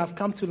lane. And I've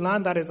come to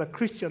learn that as a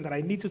Christian, that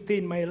I need to stay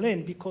in my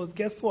lane, because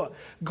guess what?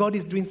 God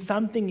is doing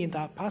something in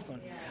that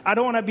person. Yeah. I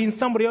don't want to be in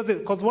somebody else's.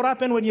 Because what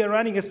happened when you're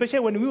running, especially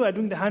when we were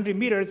doing the 100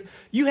 meters,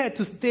 you had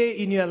to stay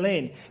in your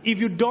lane. If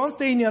you don't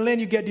stay in your lane,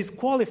 you get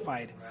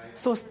disqualified. Right.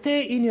 So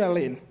stay in your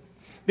lane.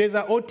 There's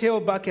an old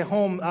tale back at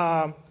home.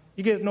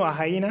 You guys know a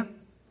hyena?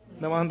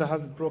 The one that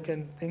has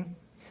broken thing?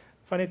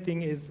 Funny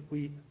thing is,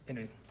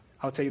 anyway.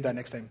 I'll tell you that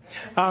next time.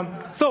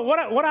 So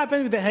what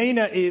happened with the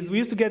hyena is, we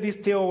used to get this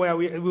tale where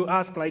we will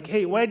ask, like,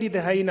 hey, why did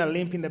the hyena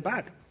limp in the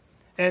back?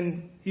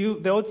 And they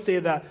would say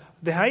that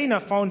the hyena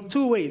found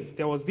 2 ways.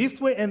 There was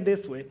this way and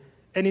this way.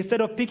 And instead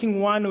of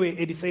picking one way,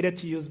 it decided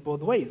to use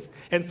both ways.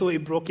 And so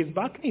it broke his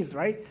back knees,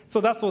 right?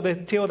 So that's what the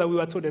tale that we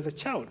were told as a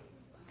child.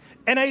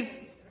 And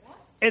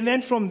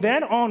then from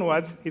then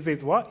onwards, he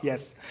says, what?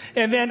 Yes.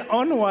 And then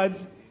onwards,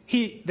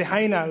 the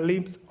hyena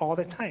limps all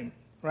the time.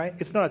 Right?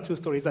 It's not a true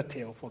story, it's a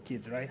tale for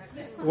kids, right?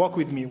 Walk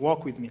with me.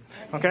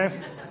 Okay?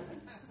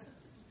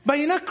 But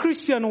in a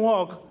Christian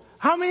walk,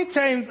 how many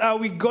times are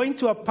we going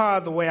to a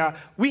path where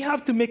we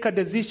have to make a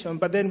decision,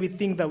 but then we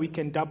think that we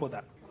can double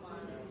that?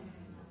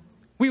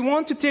 We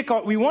want to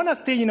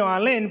stay in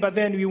our lane, but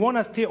then we want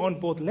to stay on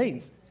both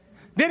lanes.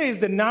 There is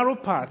the narrow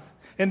path,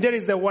 and there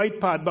is the wide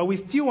path, but we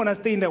still want to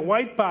stay in the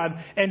wide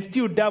path and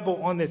still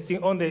double on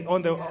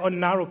the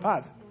narrow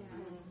path.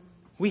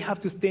 We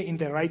have to stay in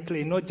the right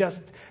lane, not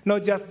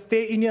just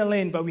stay in your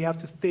lane, but we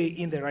have to stay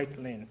in the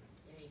right lane.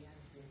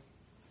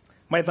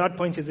 My third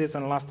point is this,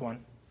 and last one.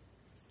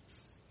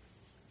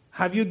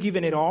 Have you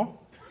given it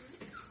all?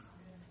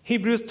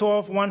 Hebrews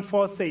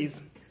 12:1-4 says,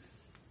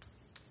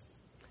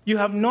 you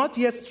have not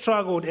yet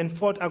struggled and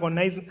fought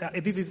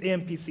agonizingly. This is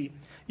AMPC.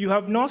 You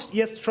have not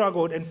yet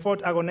struggled and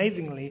fought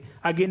agonizingly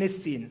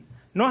against sin,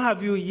 nor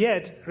have you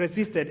yet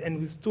resisted and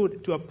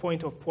withstood to a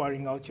point of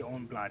pouring out your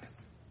own blood.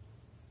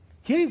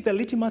 Here is the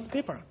litmus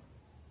paper.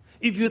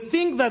 If you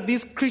think that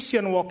this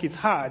Christian walk is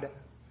hard,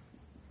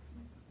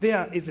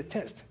 there is a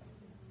test.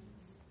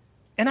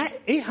 And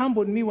it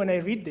humbled me when I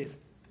read this.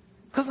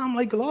 Because I'm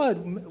like,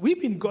 Lord,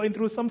 we've been going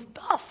through some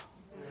stuff.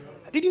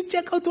 Did you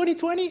check out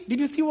 2020?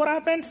 Did you see what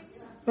happened?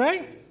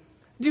 Right?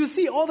 Do you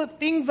see all the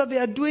things that they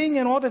are doing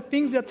and all the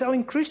things they are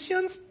telling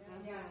Christians?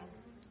 Yeah.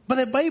 But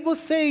the Bible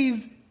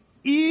says,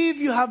 if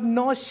you have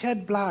not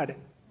shed blood,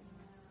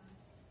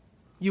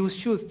 you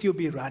should still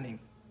be running.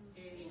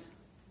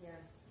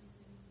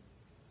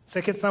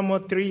 2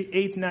 Samuel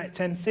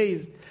 3:8-10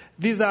 says,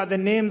 these are the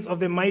names of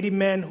the mighty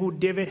men who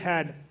David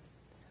had.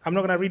 I'm not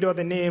going to read all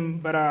the name,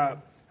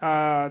 but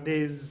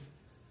there's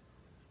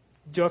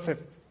Joseph,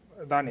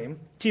 that name,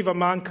 chief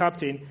among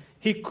captain.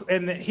 He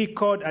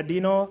called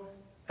Adino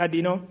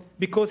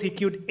because he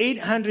killed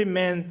 800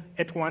 men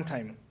at one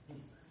time.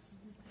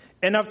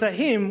 And after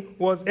him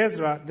was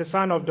Ezra, the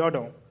son of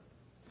Dodo,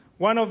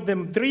 one of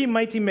the three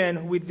mighty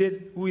men with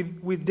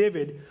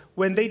David,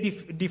 when they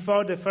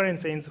defiled the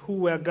Philistines who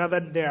were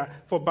gathered there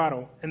for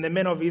battle, and the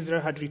men of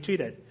Israel had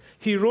retreated.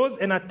 He rose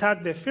and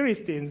attacked the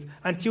Philistines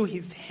until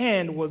his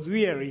hand was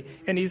weary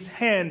and his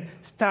hand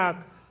stuck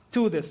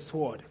to the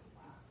sword.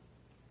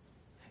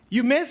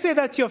 You may say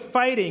that you're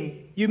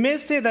fighting. You may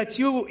say that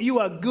you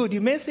are good.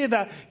 You may say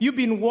that you've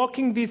been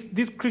walking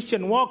this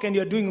Christian walk and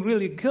you're doing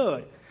really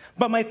good.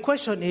 But my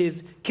question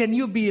is, can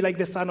you be like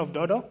the son of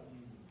Dodo?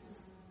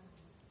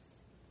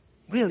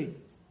 Really?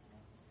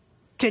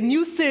 Can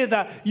you say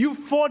that you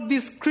fought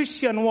this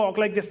Christian walk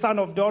like the son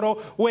of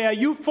Dodo, where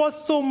you fought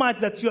so much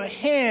that your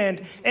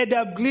hand ended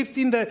up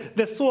gripping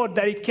the sword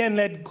that it can't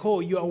let go?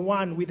 You are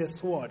one with the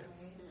sword.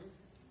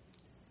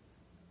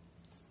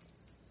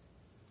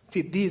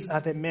 See, these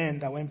are the men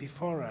that went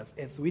before us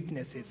as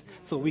witnesses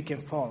so we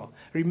can follow.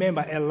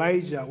 Remember,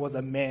 Elijah was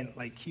a man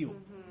like you.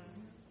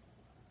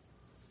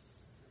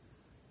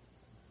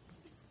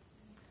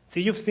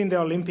 See, you've seen the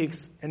Olympics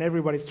and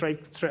everybody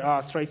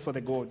strives for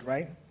the gold,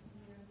 right?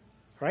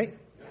 Right?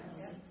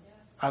 Yes.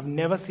 I've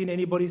never seen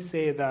anybody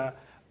say that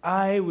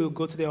I will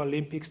go to the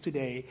Olympics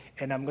today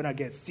and I'm going to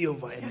get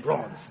silver and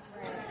bronze.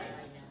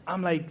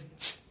 I'm like,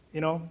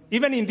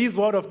 even in this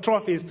world of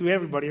trophies to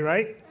everybody,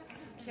 right?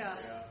 Yeah.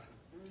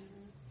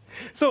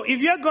 So if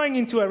you're going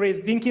into a race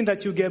thinking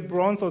that you get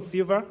bronze or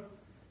silver,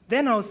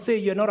 then I'll say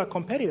you're not a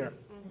competitor.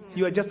 Mm-hmm.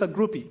 You are just a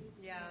groupie.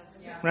 Yeah.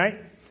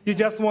 Right? You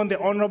just want the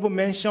honorable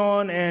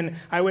mention, and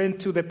I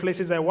went to the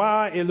places that,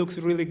 wow, it looks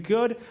really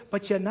good,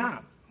 but you're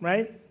not,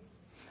 right?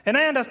 And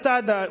I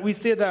understand that we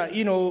say that,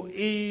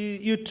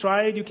 you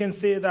tried, you can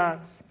say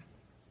that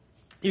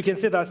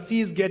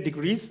C's get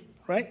degrees,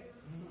 right?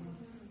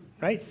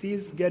 Right?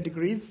 C's get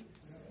degrees.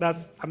 That's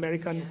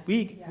American.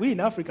 We in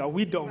Africa,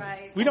 we don't.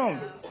 Right. We don't.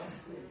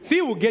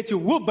 C will get you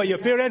whooped by your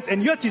parents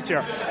and your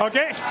teacher,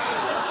 okay?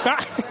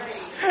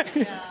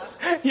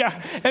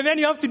 Yeah, and then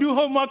you have to do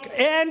homework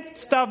and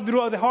stuff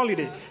throughout the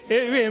holiday. We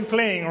ain't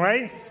playing,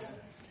 right?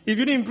 If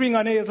you didn't bring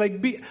an A, it's like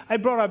B. I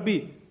brought a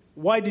B.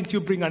 Why didn't you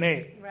bring an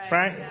A?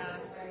 Right? Yeah,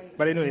 right.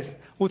 But anyways,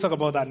 we'll talk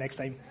about that next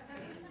time.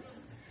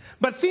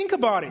 But think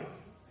about it.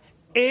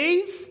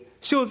 A's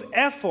shows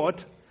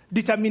effort,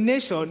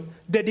 determination,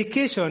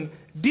 dedication,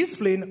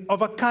 discipline,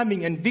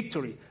 overcoming, and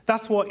victory.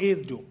 That's what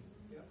A's do,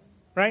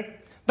 right?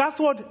 That's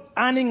what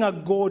earning a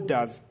gold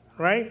does,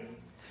 right?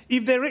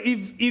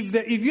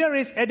 If your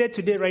race ended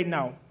today right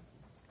now,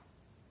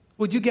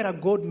 would you get a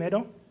gold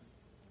medal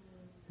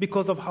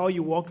because of how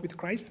you walked with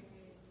Christ?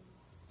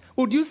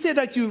 Would you say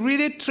that you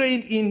really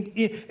trained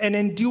in and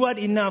endured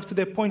enough to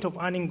the point of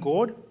earning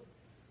gold?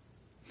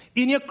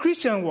 In your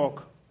Christian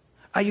walk,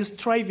 are you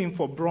striving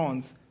for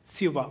bronze,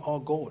 silver,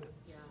 or gold?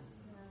 Yeah.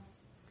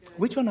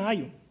 Which one are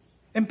you?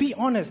 And be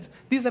honest.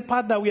 This is the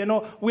part that we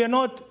are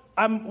not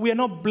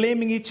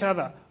blaming each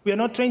other. We are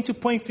not trying to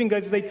point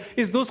fingers.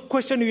 It's those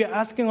questions we are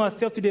asking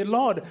ourselves today.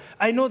 Lord,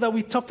 I know that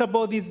we talked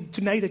about this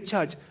tonight at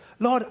church.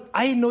 Lord,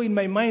 I know in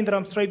my mind that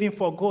I'm striving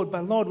for gold.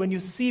 But Lord, when you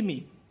see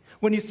me,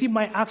 when you see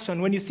my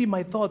action, when you see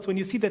my thoughts, when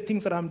you see the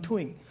things that I'm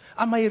doing,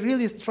 am I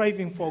really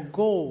striving for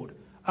gold?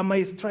 Am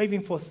I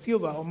striving for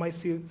silver? Or am I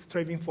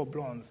striving for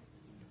bronze?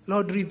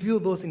 Lord,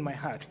 reveal those in my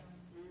heart.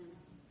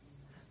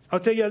 I'll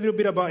tell you I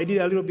did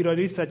a little bit of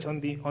research on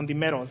the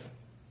medals.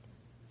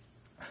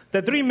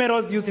 The three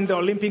medals used in the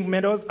Olympic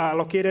medals are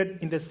located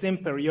in the same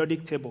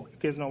periodic table. You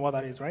guys know what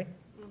that is, right?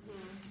 Mm-hmm.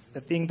 The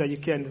thing that you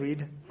can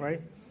read,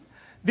 right?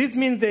 This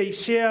means they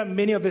share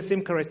many of the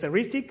same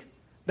characteristics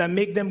that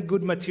make them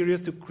good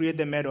materials to create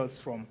the medals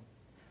from.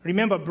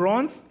 Remember,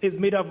 bronze is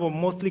made up of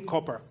mostly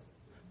copper.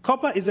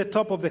 Copper is the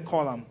top of the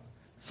column,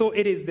 so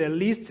it is the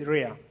least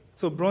rare.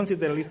 So bronze is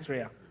the least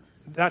rare.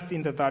 That's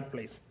in the third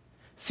place.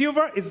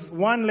 Silver is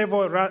one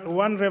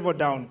level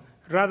down,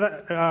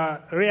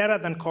 rather rarer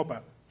than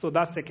copper. So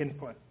that's the second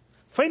point.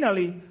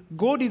 Finally,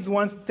 gold is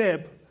one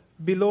step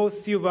below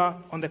silver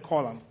on the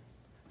column.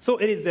 So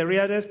it is the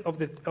rarest of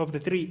the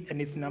three, and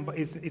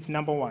it's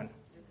number one.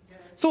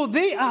 So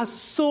they are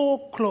so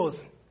close.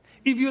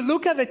 If you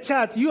look at the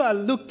chart, you are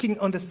looking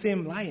on the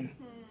same line.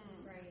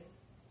 Right.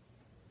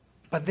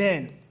 But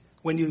then,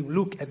 when you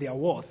look at their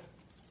worth,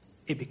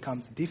 it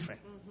becomes different.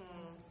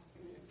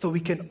 Mm-hmm. So we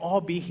can all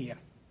be here.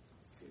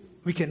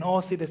 We can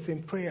all say the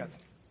same prayers.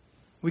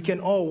 We can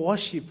all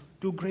worship,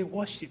 do great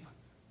worship.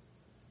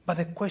 But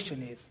the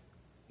question is,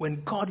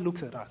 when God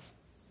looks at us,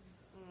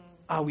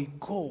 are we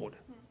gold?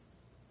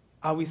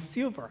 Are we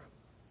silver?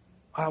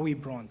 Are we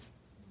bronze?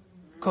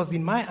 Because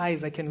in my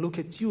eyes, I can look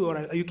at you,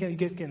 or you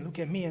guys can look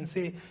at me and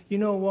say, you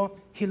know what?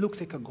 He looks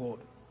like a gold.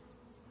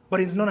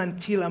 But it's not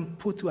until I'm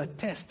put to a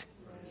test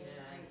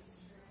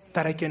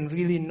that I can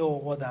really know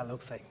what that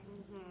looks like.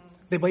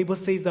 The Bible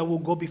says that we'll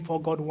go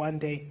before God one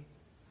day,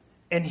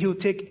 and He'll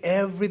take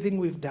everything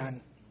we've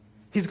done.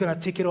 He's going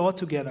to take it all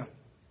together.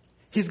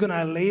 He's going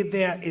to lay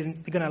there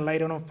and He's going to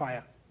light it on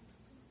fire.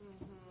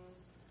 Mm-hmm.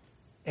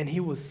 And He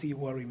will see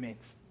what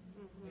remains.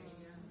 Mm-hmm.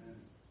 Mm-hmm.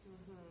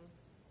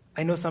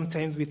 I know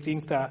sometimes we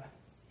think that,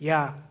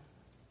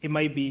 it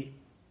might be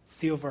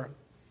silver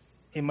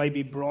It might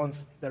be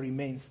bronze that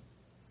remains.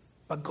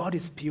 But God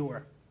is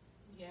pure.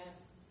 Yes.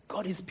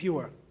 God is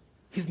pure.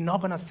 He's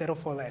not going to settle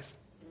for less.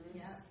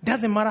 Yes.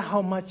 Doesn't matter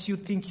how much you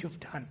think you've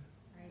done.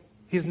 Right.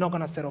 He's not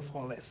going to settle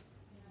for less.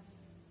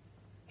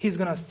 He's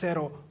going to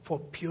settle for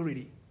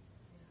purity.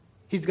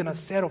 He's going to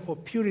settle for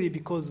purity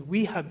because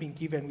we have been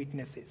given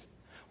witnesses.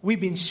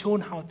 We've been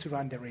shown how to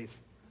run the race.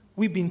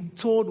 We've been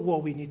told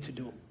what we need to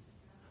do.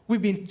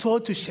 We've been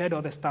told to shed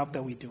all the stuff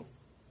that we do.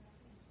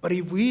 But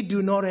if we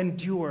do not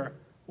endure,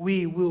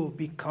 we will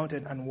be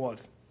counted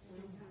unworthy.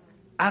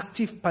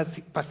 Active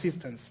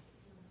persistence.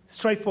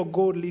 Strive for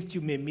gold, lest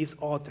you may miss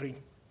all three.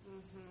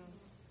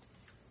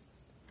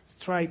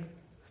 Strive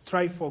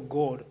for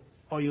gold,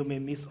 or you may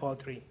miss all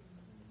three.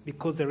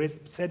 Because the race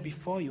set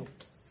before you.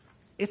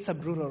 It's a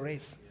brutal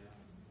race.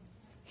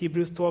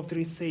 Hebrews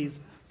 12:3 says,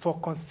 "For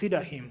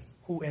consider him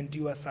who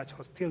endures such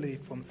hostility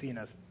from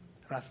sinners."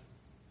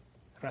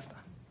 Rasta.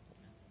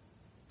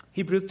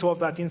 Hebrews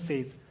 12:13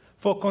 says,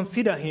 "For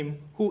consider him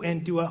who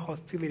endures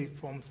hostility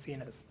from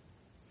sinners."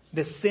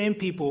 The same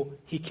people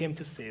he came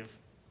to save.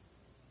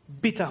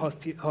 Bitter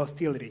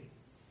hostility.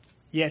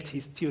 Yet he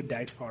still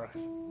died for us.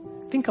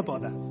 Think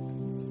about that.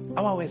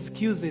 Our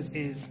excuses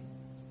is,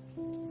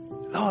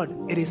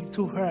 Lord, it is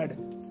too hard.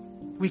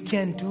 We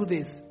can't do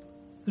this.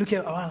 Look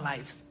at our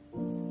lives.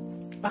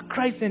 But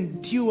Christ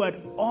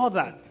endured all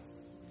that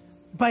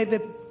by the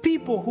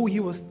people who he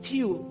was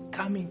still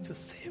coming to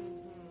save.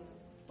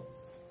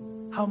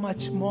 How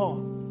much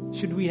more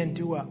should we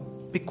endure?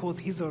 Because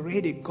he's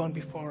already gone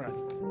before us.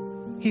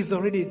 He's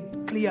already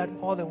cleared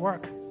all the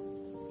work.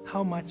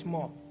 How much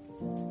more?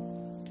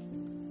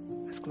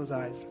 Let's close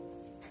our eyes.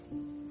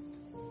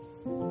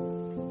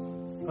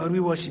 Lord, we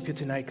worship you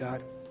tonight,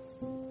 God.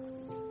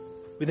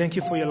 We thank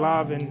you for your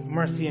love and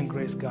mercy and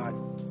grace, God.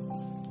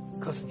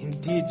 Because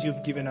indeed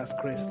you've given us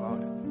grace,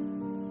 Lord.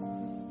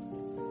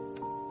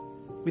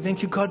 We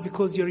thank you, God,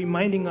 because you're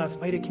reminding us,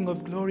 mighty King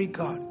of glory,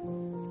 God,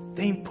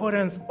 the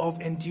importance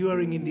of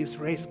enduring in this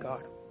race,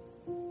 God.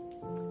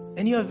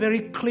 And you are very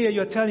clear,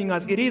 you're telling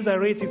us it is a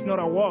race, it's not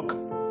a walk.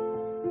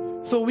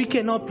 So we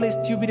cannot play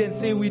stupid and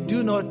say we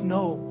do not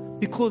know,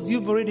 because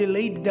you've already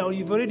laid down,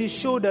 you've already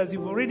showed us,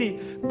 you've already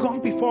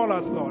gone before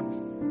us, Lord.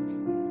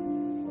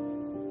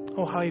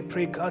 Oh, how I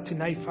pray, God,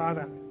 tonight,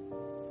 Father,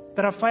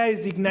 that a fire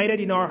is ignited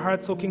in our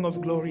hearts, O King of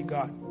glory,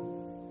 God.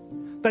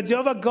 That,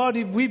 Jehovah God,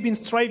 if we've been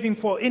striving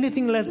for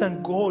anything less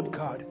than gold,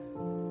 God,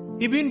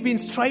 if we've been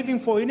striving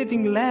for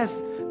anything less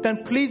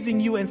than pleasing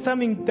you and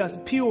something that's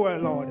pure,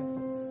 Lord,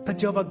 that,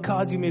 Jehovah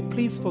God, you may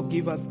please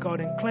forgive us, God,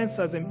 and cleanse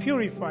us and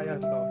purify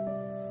us,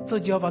 Lord. So,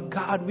 Jehovah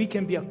God, we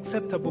can be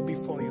acceptable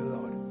before you,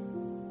 Lord.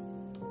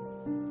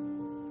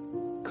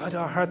 God,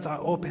 our hearts are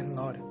open,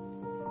 Lord.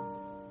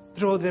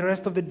 Throughout the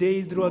rest of the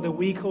days, throughout the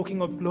week, O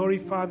King of glory,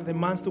 Father, the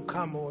months to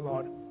come, O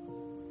Lord.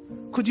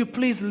 Could you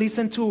please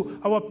listen to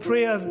our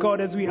prayers,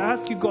 God, as we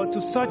ask you, God,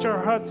 to search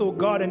our hearts, O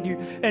God,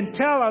 and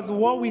tell us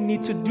what we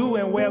need to do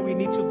and where we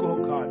need to go,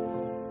 God.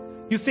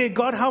 You say,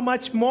 God, how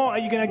much more are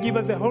you going to give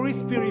us the Holy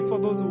Spirit for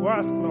those who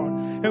ask, Lord?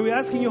 And we're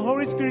asking you,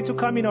 Holy Spirit, to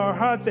come in our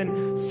hearts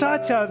and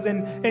search us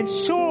and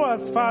show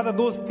us, Father,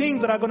 those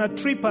things that are going to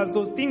trip us,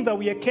 those things that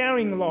we are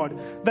carrying, Lord,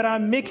 that are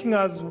making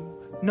us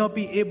not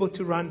be able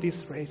to run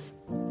this race.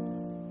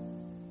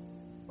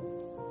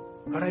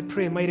 Lord, I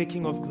pray, mighty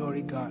King of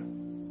glory, God,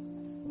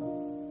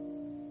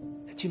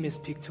 that you may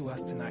speak to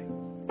us tonight.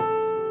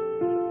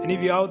 And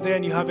if you're out there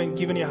and you haven't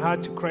given your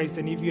heart to Christ,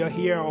 and if you are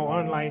here or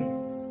online,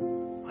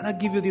 I want to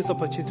give you this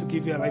opportunity to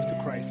give your life to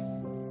Christ.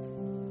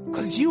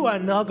 Because you are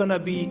not going to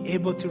be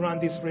able to run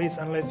this race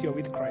unless you're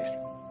with Christ.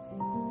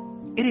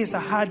 It is a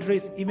hard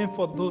race even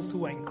for those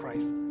who are in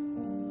Christ.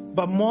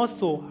 But more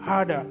so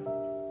harder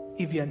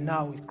if you're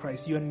now with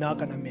Christ. You're not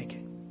going to make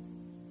it.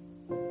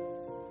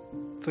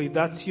 So if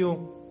that's you,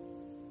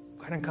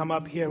 go ahead and come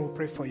up here and we'll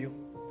pray for you.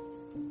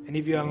 And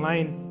if you're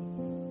online,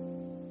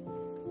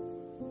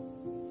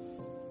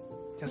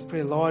 just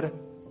pray, Lord,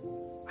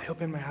 I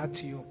open my heart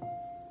to you.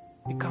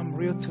 Become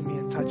real to me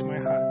and touch my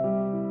heart.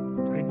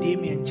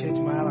 Redeem me and change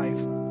my life.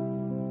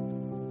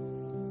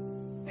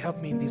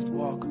 Help me in this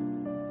walk.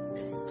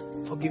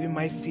 Forgive me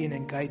my sin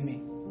and guide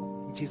me.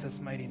 In Jesus'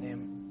 mighty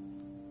name.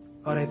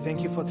 Lord, I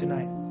thank you for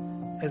tonight.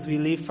 As we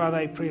leave, Father,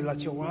 I pray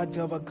that your word,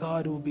 Jehovah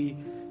God, will be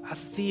a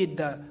seed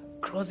that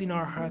grows in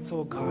our hearts,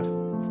 oh God.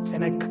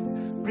 And I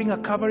bring a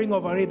covering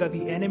over it that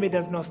the enemy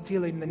does not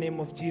steal in the name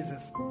of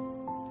Jesus.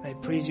 And I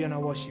praise you and I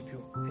worship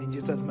you. In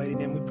Jesus' mighty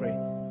name we pray.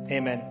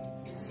 Amen.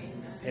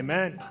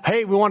 Amen.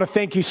 Hey, we want to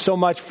thank you so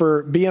much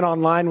for being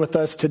online with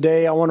us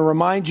today. I want to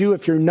remind you,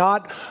 if you're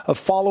not a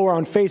follower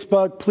on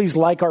Facebook, please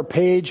like our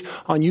page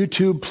on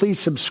YouTube. Please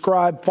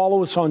subscribe.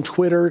 Follow us on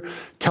Twitter.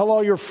 Tell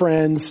all your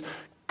friends.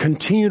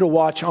 Continue to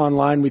watch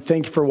online. We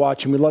thank you for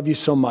watching. We love you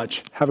so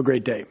much. Have a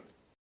great day.